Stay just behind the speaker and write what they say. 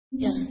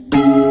Yeah.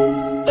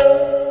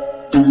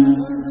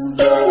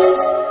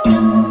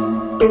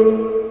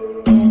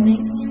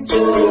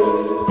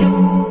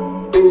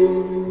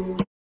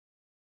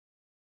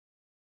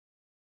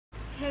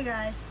 Hey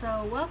guys,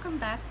 so welcome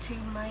back to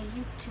my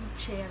YouTube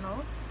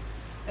channel.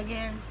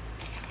 Again,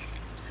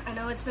 I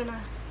know it's been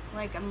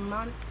a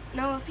month,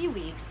 no, a few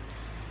weeks,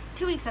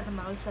 2 weeks at the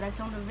most that I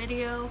filmed a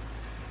video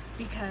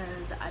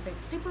because I've been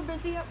super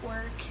busy at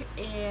work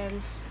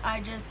and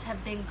I just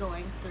have been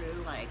going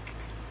through like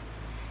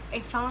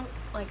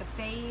a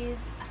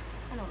phase.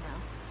 I don't know.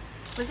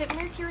 Was it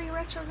Mercury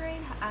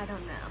retrograde? I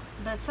don't know.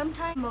 But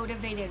sometimes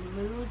motivated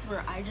moods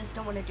where I just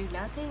don't want to do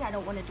nothing. I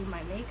don't want to do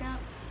my makeup.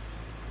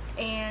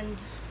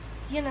 And,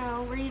 you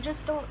know, where you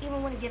just don't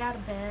even want to get out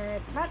of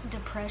bed. Not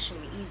depression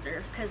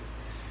either. Because,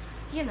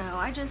 you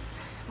know,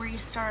 where you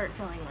start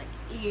feeling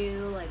like,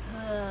 ew, like,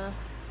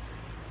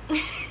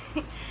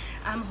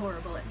 I'm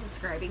horrible at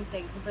describing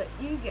things, but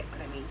you get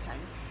what I mean,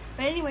 kind of.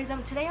 But anyways,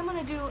 today I'm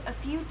going to do a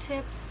few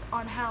tips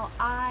on how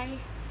I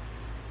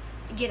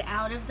get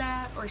out of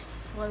that or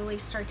slowly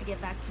start to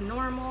get back to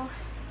normal.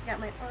 Got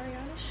my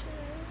Ariana shirt.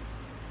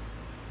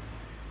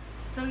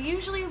 So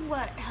usually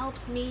what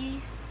helps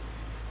me,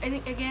 and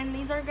again,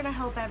 these aren't going to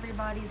help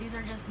everybody, these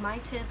are just my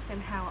tips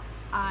and how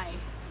I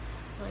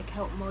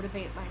help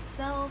motivate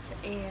myself.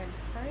 And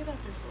sorry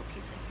about this little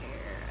piece of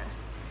hair.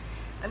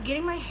 I'm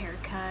getting my hair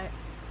cut.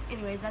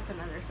 Anyways, that's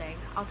another thing.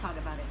 I'll talk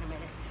about it in a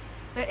minute.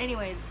 But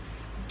anyways,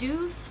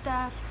 do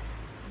stuff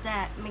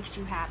that makes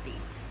you happy.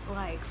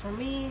 Like for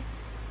me,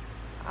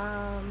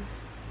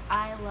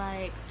 I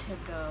like to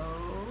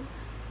go,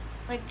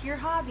 like your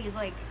hobbies,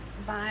 like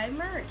buy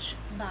merch,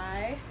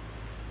 buy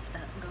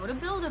stuff, go to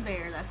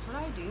Build-A-Bear, that's what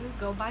I do.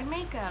 Go buy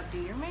makeup, do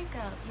your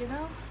makeup, you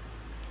know?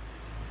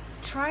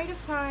 Try to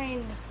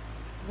find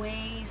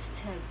ways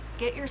to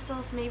get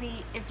yourself,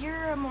 maybe if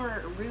you're a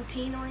more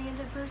routine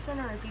oriented person,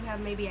 or if you have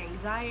maybe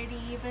anxiety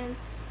even,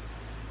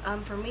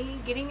 for me,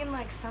 getting in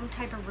like some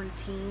type of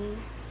routine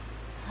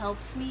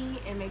helps me.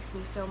 It makes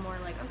me feel more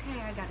like,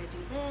 okay, I gotta do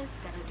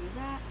this, gotta do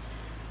that.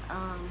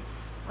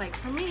 Like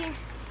for me,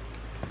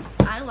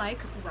 I like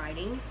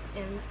writing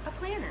in a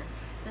planner.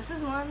 This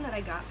is one that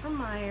I got from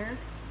Meyer.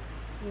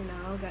 You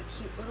know, got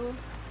cute little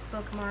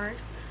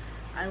bookmarks.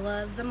 I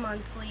love the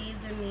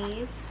monthlies in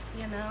these,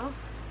 you know.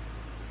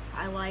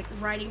 I like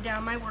writing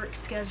down my work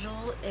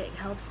schedule. It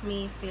helps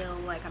me feel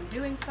like I'm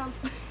doing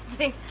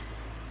something.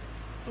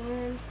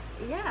 And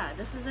yeah,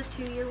 this is a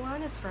 2-year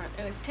one. It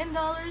was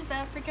 $10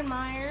 at freaking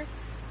Meyer.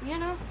 You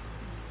know,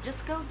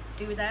 just go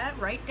do that.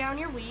 Write down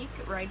your week.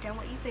 Write down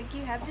what you think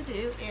you have to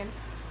do. And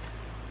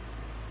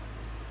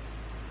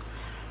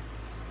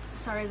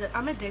sorry,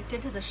 I'm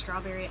addicted to the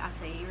strawberry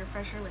acai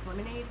refresher with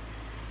lemonade.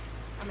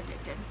 I'm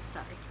addicted.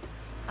 Sorry.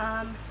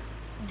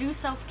 Do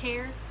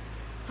self-care.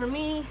 For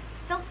me,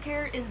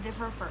 self-care is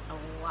different for a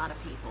lot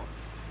of people.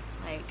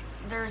 Like,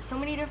 there's so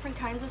many different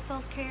kinds of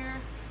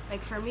self-care.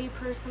 Like for me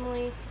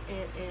personally,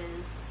 it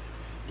is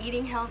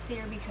eating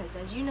healthier because,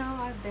 as you know,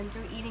 I've been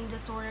through eating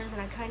disorders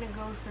and I kind of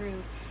go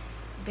through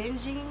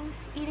binging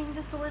eating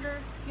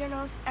disorder, you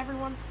know.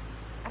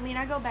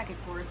 I go back and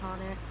forth on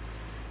it.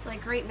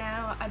 Like right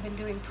now, I've been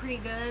doing pretty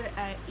good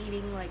at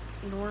eating like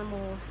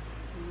normal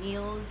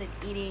meals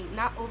and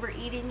not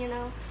overeating, you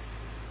know.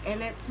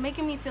 And it's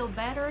making me feel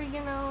better,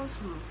 you know.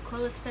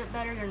 Clothes fit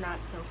better, you're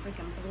not so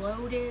freaking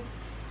bloated.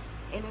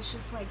 And it's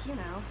just like, you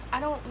know, I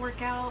don't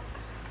work out,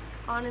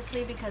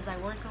 honestly, because I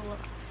work a lot.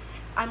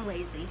 I'm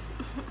lazy.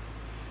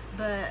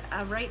 But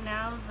right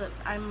now,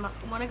 I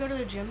want to go to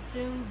the gym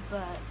soon,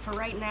 but for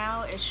right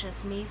now, it's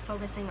just me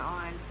focusing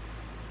on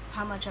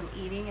how much I'm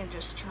eating and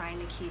just trying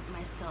to keep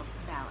myself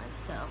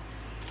balanced. So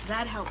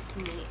that helps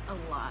me a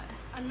lot.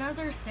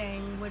 Another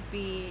thing would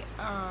be,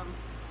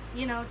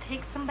 you know,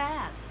 take some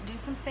baths, do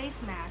some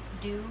face masks,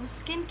 do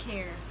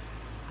skincare.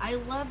 I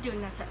love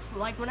doing that stuff.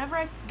 Like whenever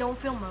I don't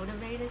feel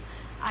motivated,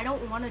 I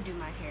don't want to do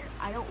my hair,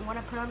 I don't want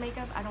to put on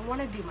makeup, I don't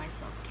want to do my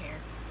self-care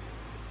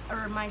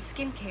or my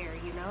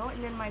skincare, you know.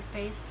 And then my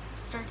face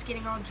starts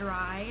getting all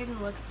dry and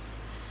looks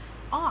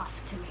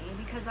off to me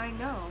because I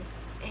know.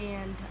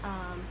 And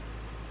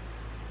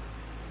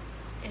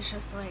it's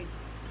just like,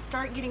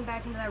 start getting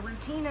back into that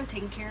routine of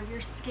taking care of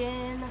your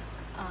skin,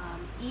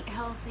 eat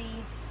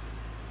healthy,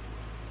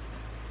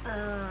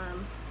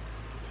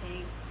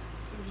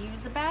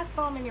 use a bath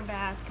bomb in your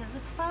bath because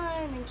it's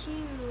fun and cute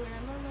and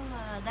blah, blah,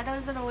 blah. That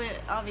doesn't always,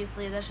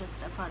 obviously that's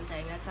just a fun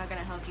thing. That's not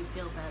gonna help you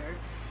feel better.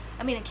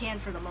 I mean, it can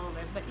for the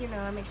moment, but you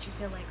know, it makes you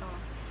feel like all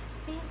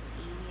fancy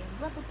and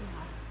blah blah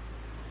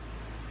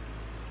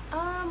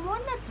blah.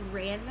 One that's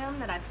random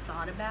that I've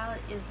thought about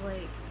is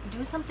like,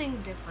 do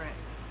something different.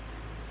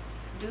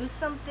 Do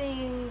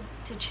something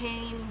to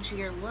change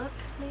your look,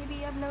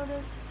 maybe. I've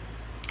noticed.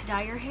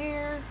 Dye your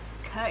hair,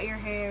 cut your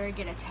hair,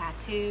 get a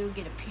tattoo,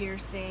 get a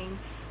piercing.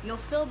 You'll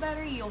feel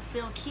better, you'll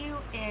feel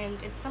cute, and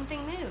it's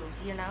something new,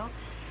 you know?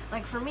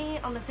 Like for me,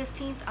 on the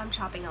 15th, I'm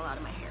chopping a lot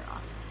of my hair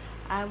off.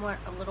 I want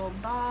a little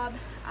bob.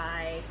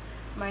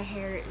 My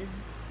hair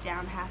is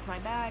down half my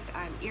back.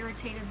 I'm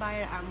irritated by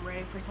it. I'm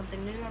ready for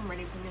something new. I'm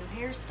ready for new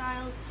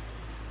hairstyles.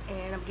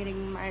 and I'm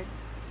getting my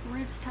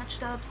roots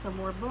touched up, some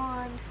more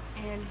blonde,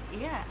 and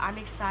yeah, I'm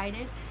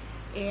excited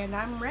and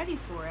I'm ready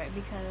for it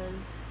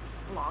because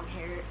long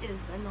hair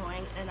is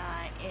annoying and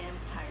I am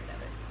tired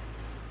of it.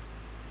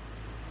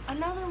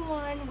 Another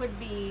one would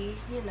be,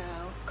 you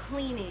know,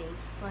 cleaning.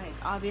 Like,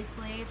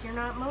 obviously, if you're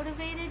not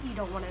motivated, you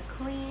don't want to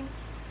clean,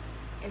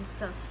 and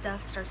so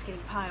stuff starts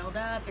getting piled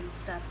up and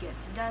stuff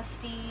gets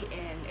dusty,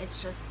 and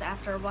it's just,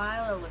 after a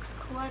while, it looks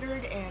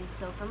cluttered. And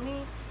so for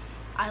me,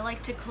 I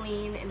like to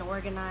clean and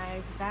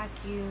organize,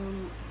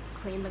 vacuum,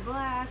 clean the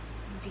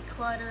glass,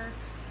 declutter,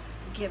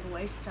 give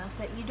away stuff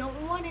that you don't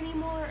want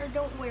anymore or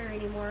don't wear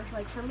anymore.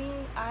 Like for me,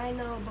 I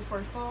know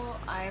before fall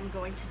I am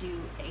going to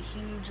do a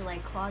huge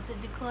like closet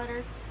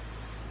declutter,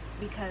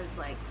 because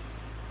like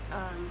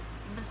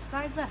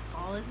besides that,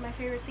 fall is my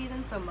favorite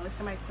season, so most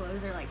of my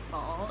clothes are like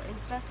fall and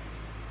stuff.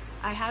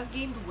 I have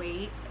gained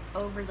weight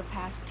over the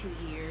past 2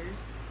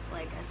 years,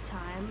 like as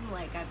time,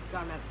 like I've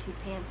gone up 2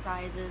 pant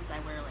sizes, I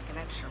wear like an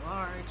extra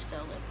large, so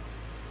like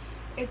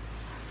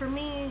it's, for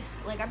me,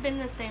 like I've been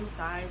the same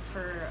size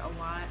for a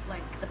lot,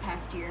 like the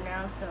past year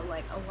now, so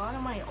like a lot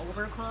of my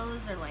older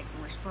clothes are like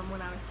from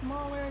when I was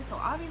smaller, so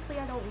obviously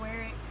I don't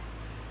wear it,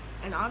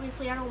 and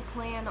obviously I don't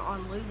plan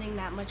on losing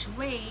that much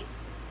weight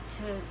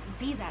to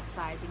be that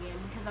size again,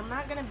 because I'm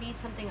not gonna be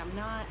something I'm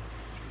not.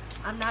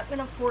 I'm not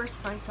gonna force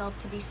myself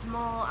to be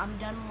small. I'm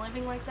done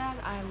living like that.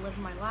 I live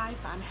my life,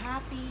 I'm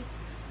happy,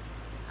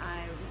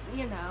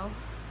 you know,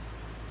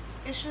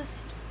 it's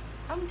just,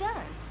 I'm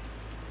done.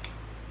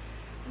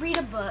 Read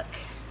a book,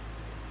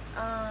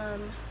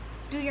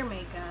 do your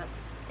makeup,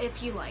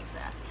 if you like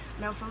that.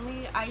 Now for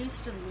me, I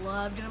used to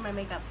love doing my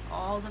makeup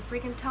all the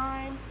freaking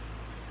time,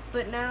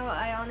 but now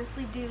I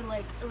honestly do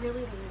like a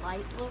really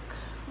light look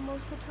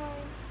most of the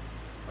time.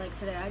 Like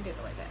today I did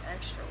like an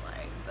extra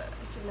light, but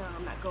you know,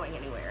 I'm not going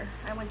anywhere.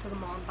 I went to the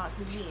mall and bought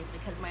some jeans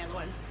because my other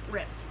one's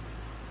ripped.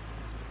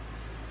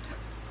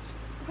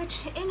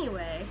 Which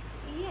anyway,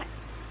 yeah.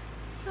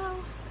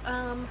 So,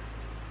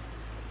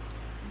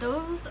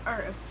 those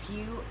are a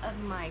few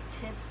of my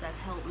tips that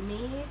help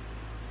me,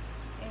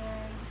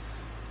 and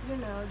you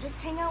know, just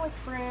hang out with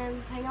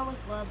friends, hang out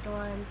with loved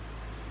ones,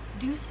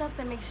 do stuff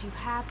that makes you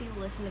happy,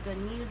 listen to good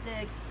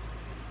music,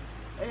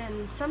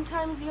 and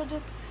sometimes you'll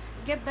just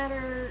get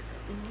better.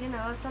 You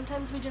know,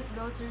 sometimes we just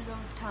go through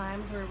those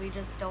times where we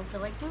just don't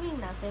feel like doing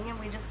nothing, and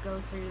we just go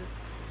through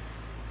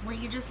where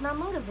you're just not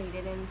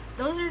motivated, and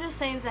those are just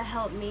things that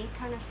help me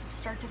kind of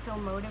start to feel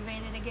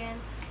motivated again.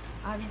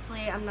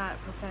 Obviously, I'm not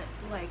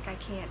like I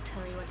can't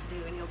tell you what to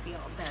do and you'll be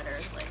all better.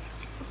 Like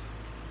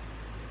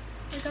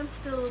I'm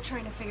still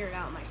trying to figure it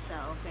out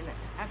myself, and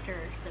after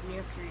the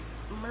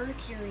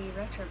Mercury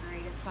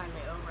retrograde is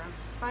finally over, I'm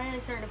finally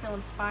starting to feel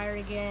inspired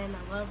again.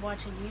 I love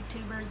watching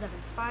YouTubers that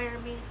inspire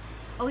me.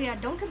 Oh yeah,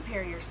 don't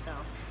compare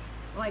yourself.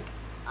 Like,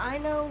 I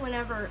know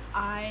whenever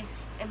I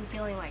am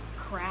feeling like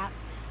crap,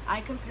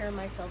 I compare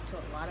myself to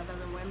a lot of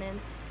other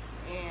women,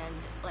 and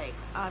like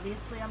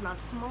obviously I'm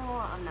not small,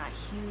 I'm not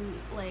huge,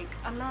 like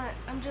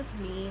I'm just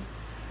me.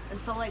 And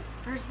so like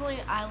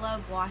personally, I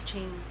love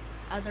watching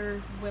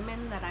other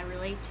women that I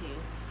relate to.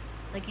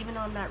 Like, even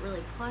though I'm not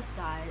really plus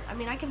size, I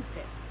mean I can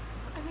fit,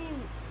 I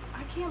mean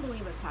I can't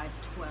believe a size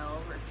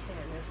 12 or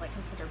 10 is like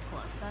considered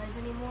plus size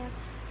anymore,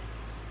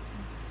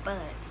 but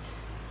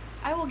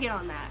I will get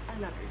on that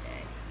another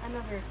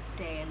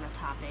day in the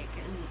topic,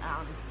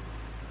 and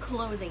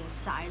clothing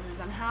sizes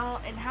and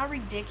how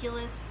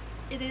ridiculous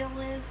it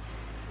is.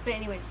 But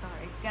anyway,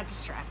 sorry, got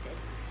distracted.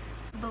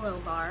 Below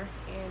bar,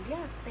 and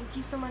yeah, thank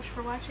you so much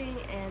for watching,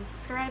 and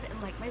subscribe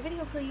and like my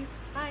video please.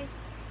 Bye.